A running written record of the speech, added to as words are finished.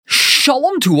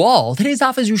Shalom to all. Today's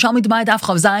daf is Yerushalmי Demai daf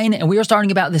Chav Zayin, and we are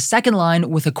starting about the second line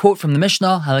with a quote from the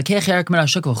Mishnah, Halakei Cherek Min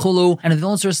HaShuk V'Chulu, and the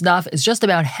Vilna Source daf is just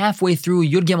about halfway through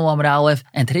Yud Gimel Amud Aleph,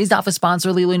 and today's daf is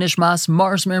sponsored Lili Nishmas,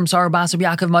 Mars Miriam Sarah Basar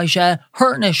Yaakov Moshe,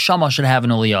 her Neshama should have an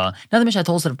aliyah. Now the Mishnah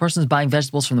told us that if a person is buying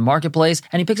vegetables from the marketplace,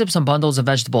 and he picks up some bundles of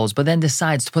vegetables, but then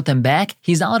decides to put them back,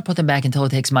 he's not allowed to put them back until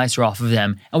it takes Meiser off of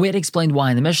them. And we had explained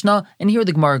why in the Mishnah, and here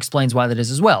the Gemara explains why that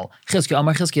is as well.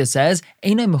 Chizkiah says,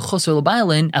 Einay Mechusar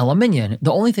L'Bailin Ela Minyan.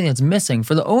 The only thing that's missing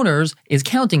for the owners is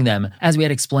counting them. As we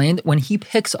had explained, when he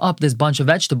picks up this bunch of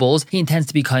vegetables, he intends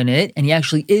to be kainit, and he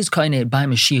actually is kainit by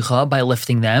Mashicha, by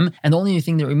lifting them, and the only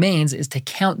thing that remains is to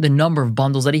count the number of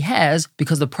bundles that he has,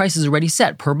 because the price is already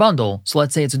set per bundle. So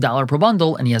let's say it's $1 per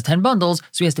bundle, and he has 10 bundles,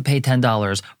 so he has to pay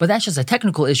 $10. But that's just a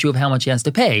technical issue of how much he has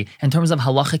to pay. In terms of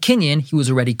halacha kinyan, he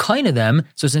was already kainit them,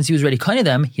 so since he was already kainit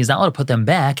them, he's not allowed to put them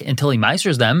back until he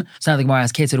meisers them. So now the Gemara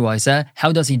asks,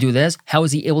 how does he do this? How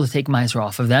is he able to take meiser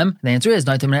off of them? The answer is,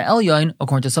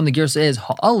 according to some of the Girsa is,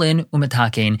 ha'alin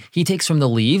umetakein. He takes from the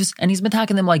leaves, and he's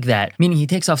metaking them like that, meaning he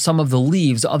takes off some of the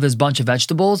leaves of his bunch of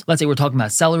vegetables. Let's say we're talking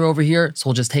about celery over here, so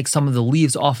he'll just take some of the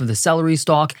leaves off of the celery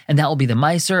stalk, and that will be the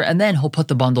meiser, and then he'll put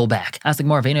the bundle back. Ask the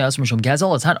Gemara,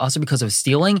 it's not also because of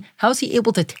stealing. How is he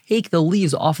able to take the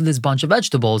leaves off of this bunch of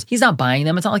vegetables? He's not buying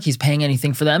them. It's not like he's paying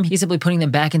anything for them. He's simply putting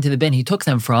them back into the bin he took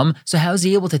them from. So how is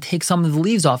he able to take some of the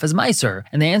leaves off as meiser?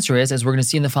 And the answer is, as we're going to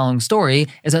see in the following story,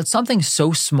 is that something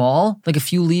so small, like a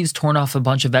few leaves torn off a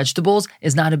bunch of vegetables,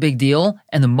 is not a big deal,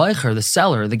 and the meicher, the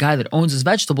seller, the guy that owns his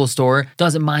vegetable store,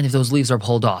 doesn't mind if those leaves are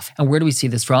pulled off. And where do we see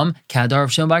this from? Kadar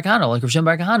of Shem Bar Kahana, like Rav Shem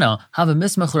Bar Kahana, have a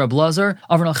mismach Reb Lazar,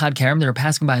 Avron Chad Kerem, they were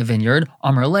passing by a vineyard.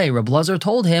 Amar Le, Reb Lazar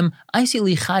told him, I see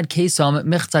li chad kesam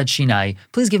mechtzad shinai.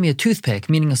 Please give me a toothpick,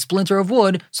 meaning a splinter of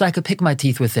wood, so I could pick my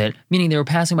teeth with it. Meaning they were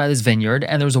passing by this vineyard,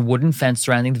 and there was a wooden fence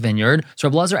surrounding the vineyard. So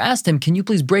Reb Lazar asked him, can you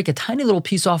please break a tiny little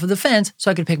piece off of the fence so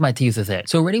I could pick my teeth with it?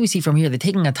 So already we see from here that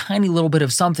taking a tiny little bit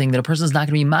of something that a person is not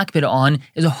going to be makbid on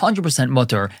is 100%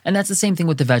 mutter, and that's the same thing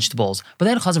with the vegetables. But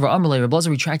then Chazav Amrle, Reb Lazar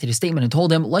retracted his statement and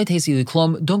told him, Lai teisi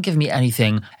liklum, don't give me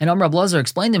anything. And Reb Lazar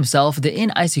explained himself, the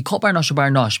in I see kol bar nosh bar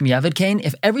nosh miyavid kain.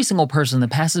 If every single person that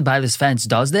passes by this fence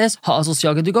does this, ha'azul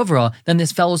siyaga de govra, then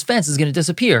this fellow's fence is going to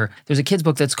disappear. There's a kid's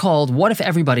book that's called What If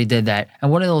Everybody Did That?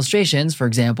 And one of the illustrations, for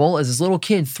example, is this little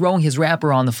kid throwing his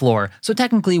wrapper on the floor. So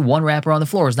technically, one wrapper on the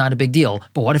floor is not a big deal.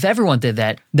 But what if everyone did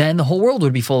that? Then the whole world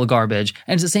would be full of garbage.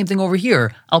 And it's the same thing over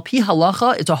here. Al pi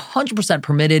halacha, it's 100%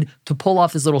 permitted to pull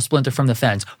off this little splinter from the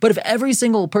fence. But if every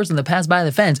single person that passed by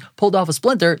the fence pulled off a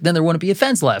splinter, then there wouldn't be a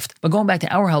fence left. But going back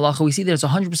to our halacha, we see that it's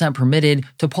 100% permitted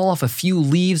to pull off a few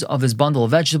leaves of his bundle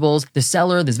of vegetables. The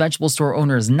seller, this vegetable store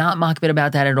owner, is not makbid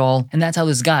about that at all. And that's how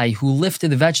this guy who lifted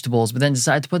the vegetables but then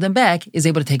decided to put them back is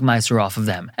able to take meiser off of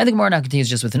them. And the Gemara now continues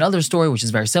just with another story, which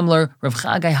is very similar. Rav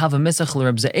Chagai have a misach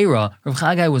Reb Ze'era. Rav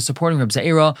Chagai was supporting Reb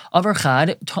Ze'era. Avar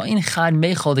chad to'in chad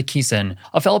meichel de kisen.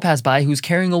 A fellow passed by who's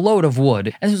carrying a load of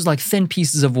wood, and this was like thin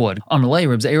pieces of wood. Amalei,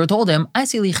 Reb Ze'era told him, I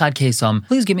see li chad kesam.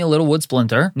 Please give me a little wood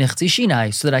splinter, nichzi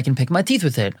shinai, so that I can pick my teeth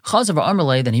with it. Chazav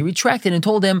Amalei, then he retracted and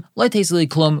told him, Lai teisi li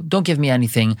klum, don't give me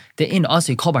anything. The in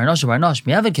asi kol bar nosh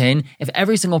miyavid kain. If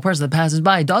every single person that passes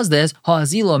by does this,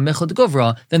 ha'azila mechel de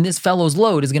govra, then this fellow's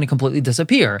load is going to completely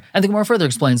disappear. And the Gemara further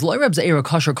explains, Lo Reb Ze'era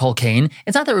kasher kol kain.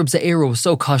 It's not that Reb Ze'era was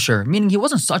so kasher, meaning he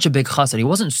wasn't such a big chassid, he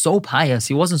wasn't so pious,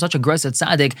 he wasn't such a aggressive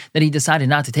tzaddik that he decided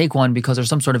not to take one because there's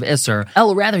some sort of isser.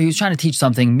 Rather, he was trying to teach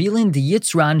something. Milin de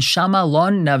yitzran shama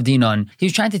lon navdinon. He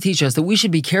was trying to teach us that we should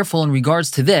be careful in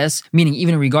regards to this, meaning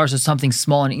even in regards to something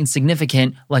small and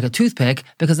insignificant like a toothpick,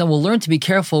 because then we'll learn to be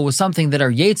careful with something that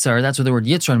our yitzar, that's what the word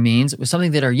yitzran means, with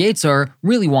something that our yitzar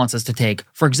really wants us to take.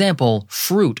 For example,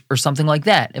 fruit or something like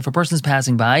that. If a person's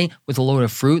passing by with a load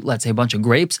of fruit, let's say a bunch of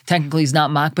grapes, technically he's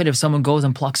not makbid if someone goes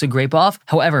and plucks a grape off.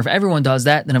 However, if everyone does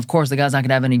that, then of course the guy's not going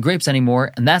to have any grapes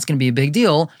anymore, and that's going to be a big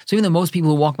deal. So even though most people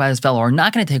who walk by this fellow are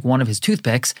not going to take one of his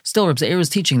toothpicks, still Reb Ze'era is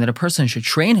teaching that a person should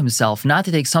train himself not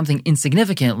to take something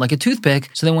insignificant like a toothpick,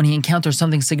 so that when he encounters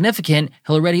something significant,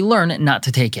 he'll already learn not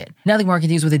to take it. Now the Gemara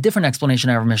continues with a different explanation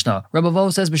of our Mishnah. Rabbi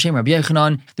Avo says, B'Shem Rabbi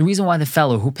Yechanan, the reason why the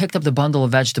fellow who picked up the bundle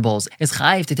of vegetables is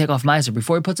chayiv to take off meiser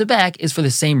before he puts it back is for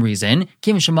the same reason.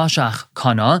 Kim shemashach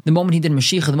kana, the moment he did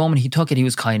mashicha, the moment he took it, he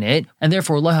was kainit, and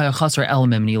therefore lo hayachasar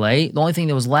elamim nilei. The only thing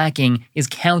that was lacking is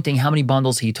counting how many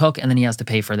bundles he took, and then he has to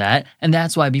pay for that. And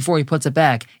that's why before he puts it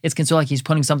back, it's considered like he's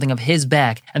putting something of his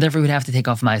back, and therefore he would have to take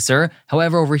off meiser.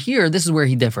 However, over here, this is where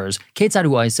he differs. Ketzad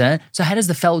hu oiseh. So how does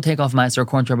the fellow take off meiser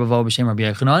according to Rabbi Avo b'shem Rabbi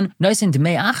Yechanan? Noisin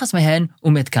demei achas mehen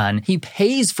umitkan. He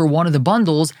pays for one of the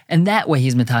bundles, and that way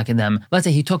he's mitaken them. Let's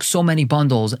say he took so many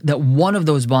bundles that one of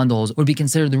those bundles would be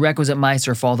considered the requisite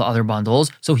meiser for all the other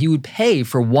bundles, so he would pay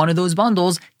for one of those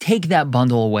bundles, take that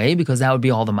bundle away because that would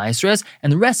be all the maestras,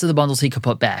 and the rest of the bundles he could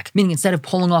put back. Meaning instead of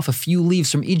pulling off a few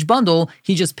leaves from each bundle,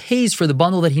 he just pays for the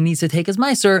bundle that he needs to take as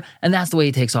meiser, and that's the way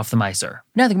he takes off the meiser.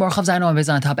 Now the Gemara Chav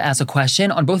Zayin on top asks a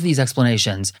question on both of these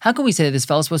explanations. How can we say that this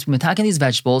fellow is supposed to be attacking these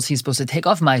vegetables, he's supposed to take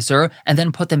off meiser and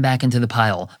then put them back into the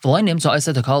pile?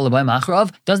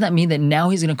 Doesn't that mean that now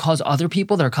he's going to cause other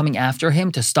people that are coming after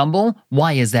him to stumble?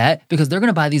 Why is that? Because they're going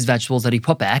to buy these vegetables that he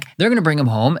put back, they're going to bring them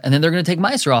home, and then they're going to take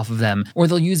meiser off of them. Or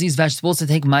they'll use these vegetables to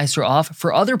take meiser off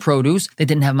for other produce that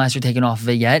didn't have meiser taken off of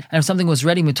it yet. And if something was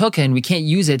ready mitukin, we can't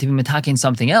use it to be mitaking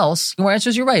something else. Your answer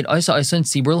is you're right.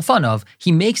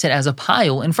 He makes it as a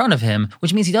pile in front of him,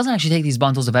 which means he doesn't actually take these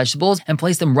bundles of vegetables and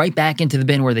place them right back into the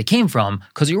bin where they came from,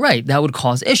 because you're right, that would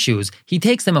cause issues. He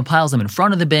takes them and piles them in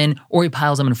front of the bin, or he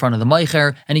piles them in front of the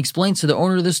meicher, and he explains to the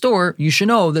owner of the store, you should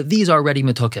know that these are ready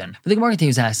mitukin. But the Gemara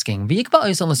continues asking,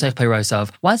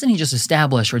 why doesn't he just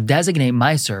establish or designate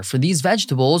meiser for these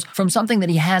vegetables from something that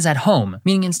he has at home?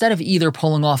 Meaning instead of either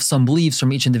pulling off some leaves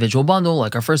from each individual bundle,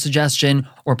 like our first suggestion,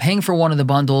 or paying for one of the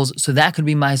bundles, so that could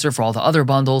be meiser for all the other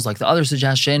bundles, like the other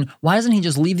suggestion, why doesn't he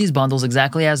just leave these bundles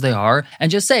exactly as they are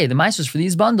and just say the meisers for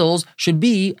these bundles should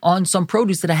be on some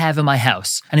produce that I have in my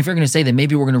house? And if you're going to say that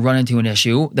maybe we're going to run into an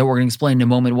issue that we're going to explain in a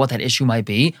moment what that issue might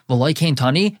be, v'loi kain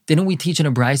tani, didn't we teach in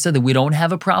a brisa that we don't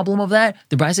have a problem of that?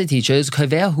 The brisa teaches a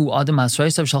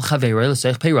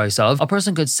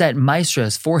person could set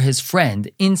maestras for his friend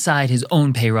inside his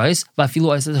own peiros,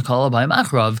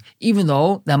 even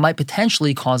though that might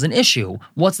potentially cause an issue.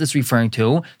 What's this referring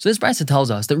to? So this brisa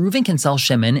tells us that Reuven can sell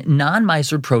Shimon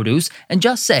non-meisered produce and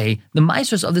just say the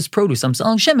meisers of this produce I'm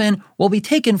selling Shimon will be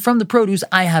taken from the produce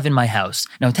I have in my house.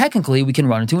 Now technically we can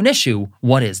run into an issue.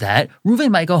 What is that?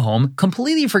 Reuven might go home,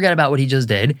 completely forget about what he just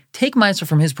did, take meiser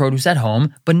from his produce at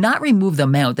home, but not remove the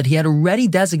amount that he had already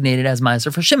designated as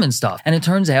meiser for Shimon's stuff. And it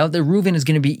turns out that Reuven is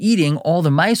going to be eating all the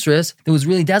meisers that was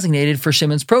really designated for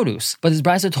Shimon's produce. But this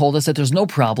brisa told us that there's no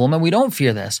problem and we don't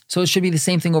fear this. So it should be the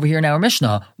same thing over here in our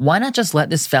Mishnah. Why not just let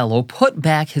this fellow put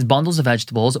back his bundles of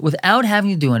vegetables without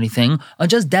having to do anything, or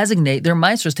just designate their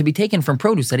meisers to be taken from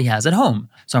produce that he has at home?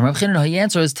 So Rav Chinu's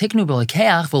answer is tiknu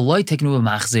b'lekeach v'loi tiknu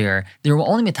b'machzir. They were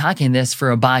only mitaking this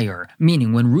for a buyer,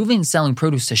 meaning when Reuven is selling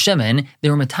produce to Shimon, they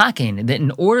were mitaking that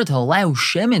in order to allow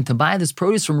Shimon to buy this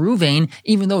produce from Reuven,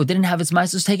 even though it didn't have its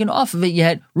meisers taken off of it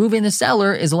yet, Reuven the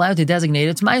seller is allowed to designate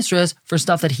its meisers for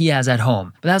stuff that he has at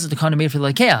home. But that's what the Kana made for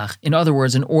the lekeach. In other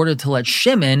words, in order to let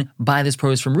Shimon buy this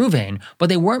produce from Reuven. But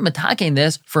they weren't mitaking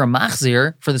this for a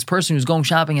machzir, for this person who's going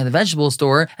shopping at the vegetable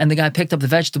store, and the guy picked up the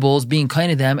vegetables, being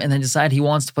kind of them, and then decided he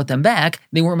wants to put them back.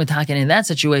 They weren't mitaking in that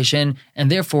situation,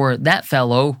 and therefore that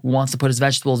fellow who wants to put his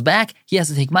vegetables back, he has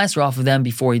to take meiser off of them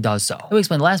before he does so. We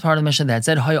explained the last part of the mission that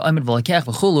said,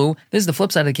 this is the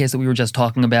flip side of the case that we were just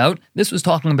talking about. This was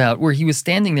talking about where he was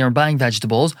standing there and buying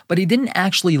vegetables, but he didn't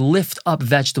actually lift up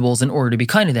vegetables in order to be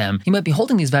kind of them. He might be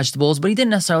holding these vegetables, but he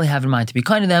didn't necessarily have in mind to be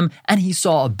kind of them, and he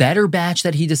saw a better batch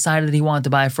that he decided that he wanted to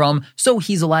buy from, so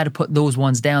he's allowed to put those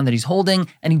ones down that he's holding,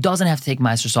 and he doesn't have to take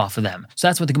meisters off of them. So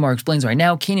that's what the Gemara explains right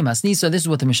now. Kini Masnisa, this is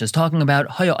what the Mishnah is talking about.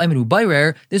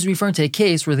 This is referring to a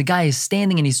case where the guy is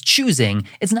standing and he's choosing.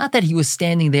 It's not that he was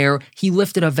standing there, he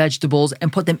lifted up vegetables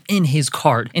and put them in his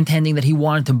cart, intending that he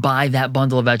wanted to buy that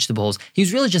bundle of vegetables. He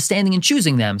was really just standing and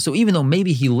choosing them. So even though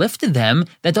maybe he lifted them,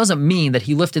 that doesn't mean that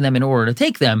he lifted them in order to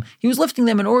take them. He was lifting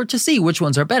them in order to see which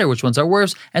ones are better, which ones are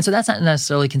worse, and so that's not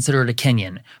necessarily considered a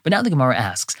kinyan. But now the Gemara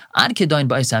asks, Ad kedain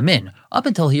ba'isa min. Up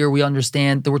until here, we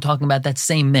understand that we're talking about that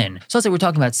same min. So let's say we're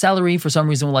talking about celery. For some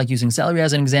reason, we like using celery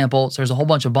as an example. So there's a whole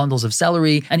bunch of bundles of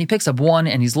celery, and he picks up one,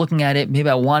 and he's looking at it. Maybe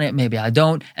I want it, maybe I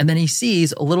don't. And then he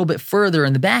sees a little bit further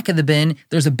in the back of the bin,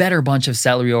 there's a better bunch of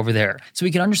celery over there. So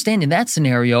we can understand in that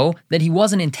scenario that he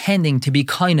wasn't intending to be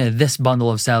kind of this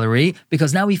bundle of celery,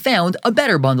 because now he found a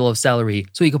better bundle of celery.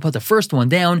 So he could put the first one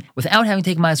down without having to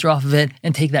take meiser off of it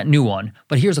and take that new one.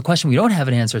 But here's a question we don't have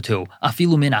an answer to.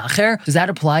 Afilu min acher, does that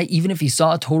apply even if he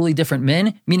saw a totally different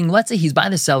min? Meaning, let's say he's by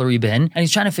the celery bin and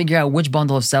he's trying to figure out which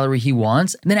bundle of celery he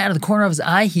wants, and then out of the corner of his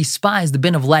eye, he spies the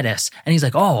bin of lettuce, and he's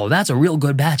like, oh, that's a real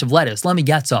good batch of lettuce, let me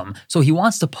get some. So he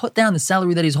wants to put down the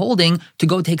celery that he's holding to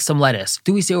go take some lettuce.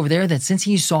 Do we say over there that since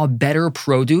he saw better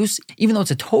produce, even though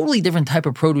it's a totally different type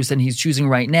of produce than he's choosing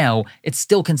right now, it's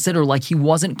still considered like he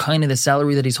wasn't kind of the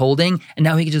celery that he's holding, and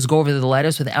now he can just go over to the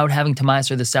lettuce without having to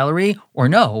meiser the celery? Or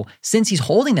no, since he's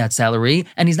holding that celery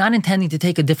and he's not intending to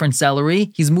take a different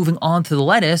celery, he's moving on to the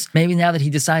lettuce, maybe now that he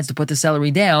decides to put the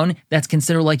celery down, that's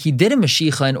considered like he did a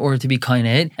mashicha in order to be kind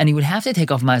of it, and he would have to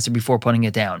take off meiser before putting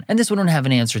it down. And this we don't have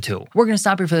an answer to. We're going to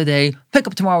stop here for the day, pick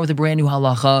up tomorrow with a brand new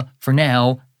halacha. For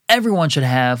now, everyone should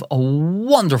have a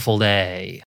wonderful day.